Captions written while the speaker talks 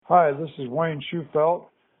Hi, this is Wayne Schufelt.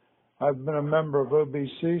 I've been a member of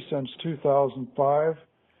OBC since 2005,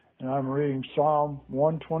 and I'm reading Psalm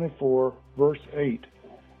 124, verse 8.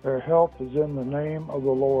 Our help is in the name of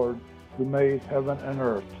the Lord, who made heaven and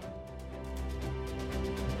earth.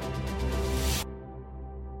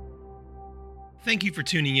 Thank you for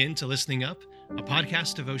tuning in to Listening Up, a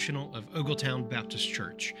podcast devotional of Ogletown Baptist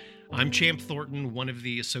Church. I'm Champ Thornton, one of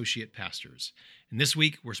the associate pastors. And this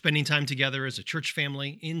week, we're spending time together as a church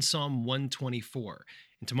family in Psalm 124.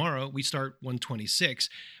 And tomorrow, we start 126.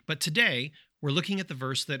 But today, we're looking at the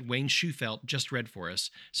verse that Wayne Schufelt just read for us,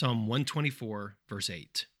 Psalm 124, verse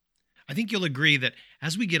 8. I think you'll agree that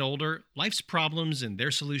as we get older, life's problems and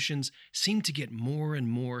their solutions seem to get more and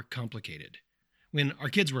more complicated. When our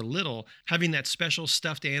kids were little, having that special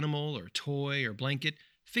stuffed animal or toy or blanket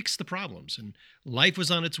fixed the problems, and life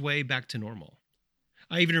was on its way back to normal.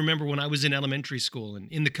 I even remember when I was in elementary school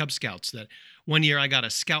and in the Cub Scouts that one year I got a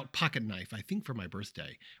Scout pocket knife, I think for my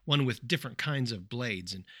birthday, one with different kinds of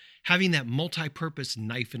blades, and having that multi-purpose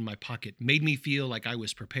knife in my pocket made me feel like I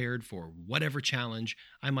was prepared for whatever challenge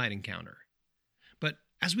I might encounter. But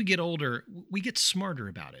as we get older, we get smarter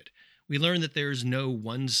about it. We learn that there's no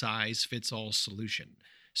one-size-fits-all solution.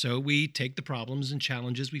 So we take the problems and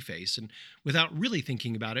challenges we face, and without really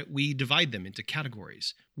thinking about it, we divide them into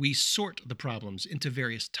categories. We sort the problems into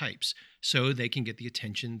various types so they can get the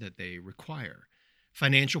attention that they require.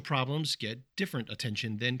 Financial problems get different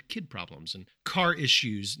attention than kid problems, and car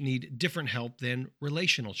issues need different help than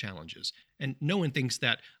relational challenges. And no one thinks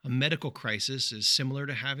that a medical crisis is similar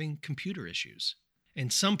to having computer issues.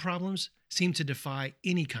 And some problems seem to defy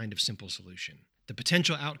any kind of simple solution. The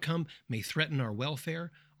potential outcome may threaten our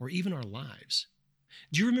welfare or even our lives.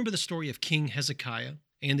 Do you remember the story of King Hezekiah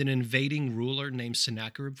and an invading ruler named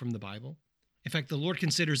Sennacherib from the Bible? In fact, the Lord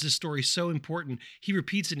considers this story so important, he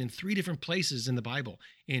repeats it in 3 different places in the Bible,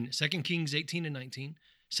 in 2 Kings 18 and 19,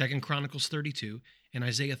 2 Chronicles 32, and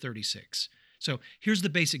Isaiah 36. So here's the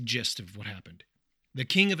basic gist of what happened. The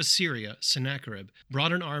king of Assyria, Sennacherib,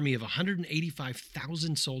 brought an army of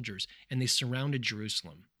 185,000 soldiers, and they surrounded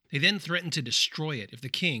Jerusalem. They then threatened to destroy it if the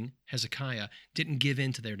king, Hezekiah, didn't give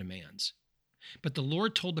in to their demands. But the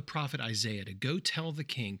Lord told the prophet Isaiah to go tell the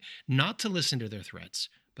king not to listen to their threats,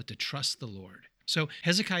 but to trust the Lord. So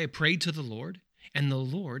Hezekiah prayed to the Lord, and the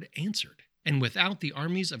Lord answered. And without the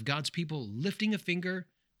armies of God's people lifting a finger,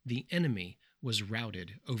 the enemy was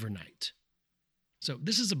routed overnight. So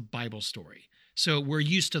this is a Bible story. So we're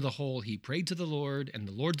used to the whole he prayed to the Lord and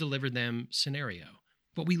the Lord delivered them scenario.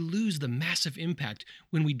 But we lose the massive impact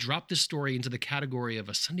when we drop this story into the category of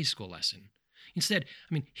a Sunday school lesson. Instead,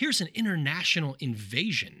 here's an international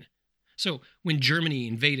invasion. So when Germany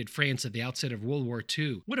invaded France at the outset of World War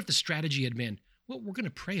II, what if the strategy had been, well, we're going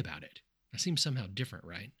to pray about it? That seems somehow different,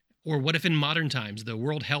 right? Or what if in modern times, the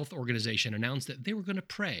World Health Organization announced that they were going to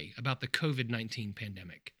pray about the COVID-19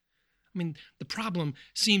 pandemic? The problem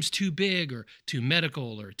seems too big or too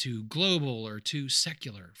medical or too global or too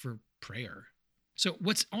secular for prayer. So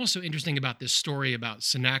what's also interesting about this story about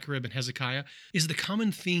Sennacherib and Hezekiah is the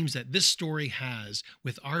common themes that this story has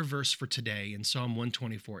with our verse for today in Psalm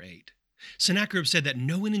 124:8. Sennacherib said that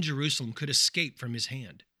no one in Jerusalem could escape from his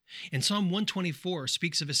hand. And Psalm 124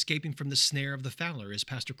 speaks of escaping from the snare of the fowler, as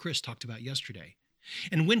Pastor Chris talked about yesterday.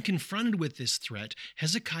 And when confronted with this threat,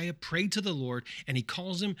 Hezekiah prayed to the Lord, and he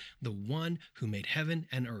calls him the one who made heaven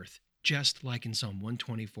and earth, just like in Psalm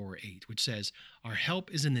 124:8, which says, "Our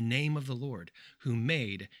help is in the name of the Lord, who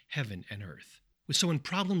made heaven and earth." So when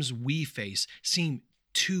problems we face seem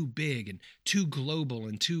too big and too global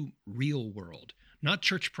and too real world, not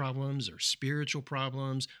church problems or spiritual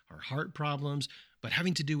problems or heart problems, but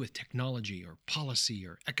having to do with technology or policy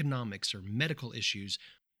or economics or medical issues,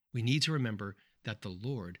 we need to remember that the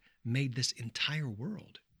Lord made this entire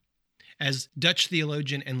world. As Dutch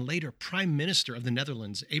theologian and later Prime Minister of the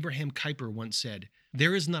Netherlands, Abraham Kuyper, once said,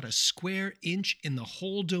 "There is not a square inch in the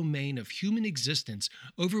whole domain of human existence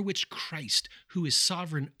over which Christ, who is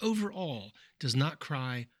sovereign over all, does not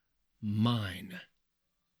cry, 'Mine.'"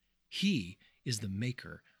 He is the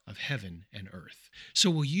maker of heaven and earth. So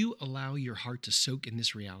will you allow your heart to soak in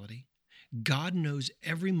this reality? God knows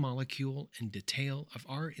every molecule and detail of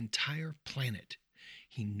our entire planet.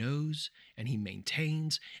 He knows, and he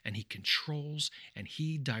maintains, and he controls, and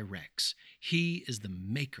he directs. He is the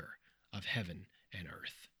maker of heaven and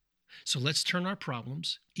earth. So let's turn our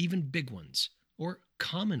problems, even big ones, or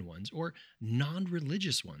common ones, or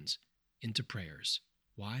non-religious ones, into prayers.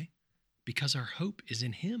 Why? Because our hope is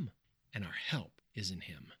in him, and our help is in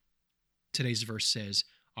him. Today's verse says,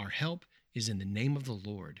 "Our help is in the name of the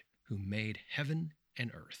Lord, who made heaven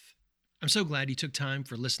and earth." I'm so glad you took time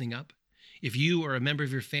for listening up. If you or a member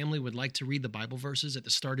of your family would like to read the Bible verses at the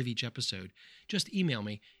start of each episode, just email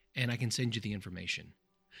me and I can send you the information.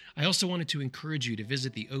 I also wanted to encourage you to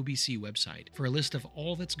visit the OBC website for a list of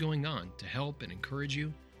all that's going on to help and encourage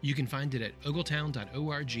you. You can find it at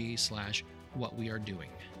ogletown.org/whatwearedoing.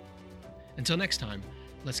 Until next time,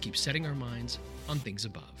 let's keep setting our minds on things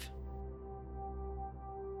above.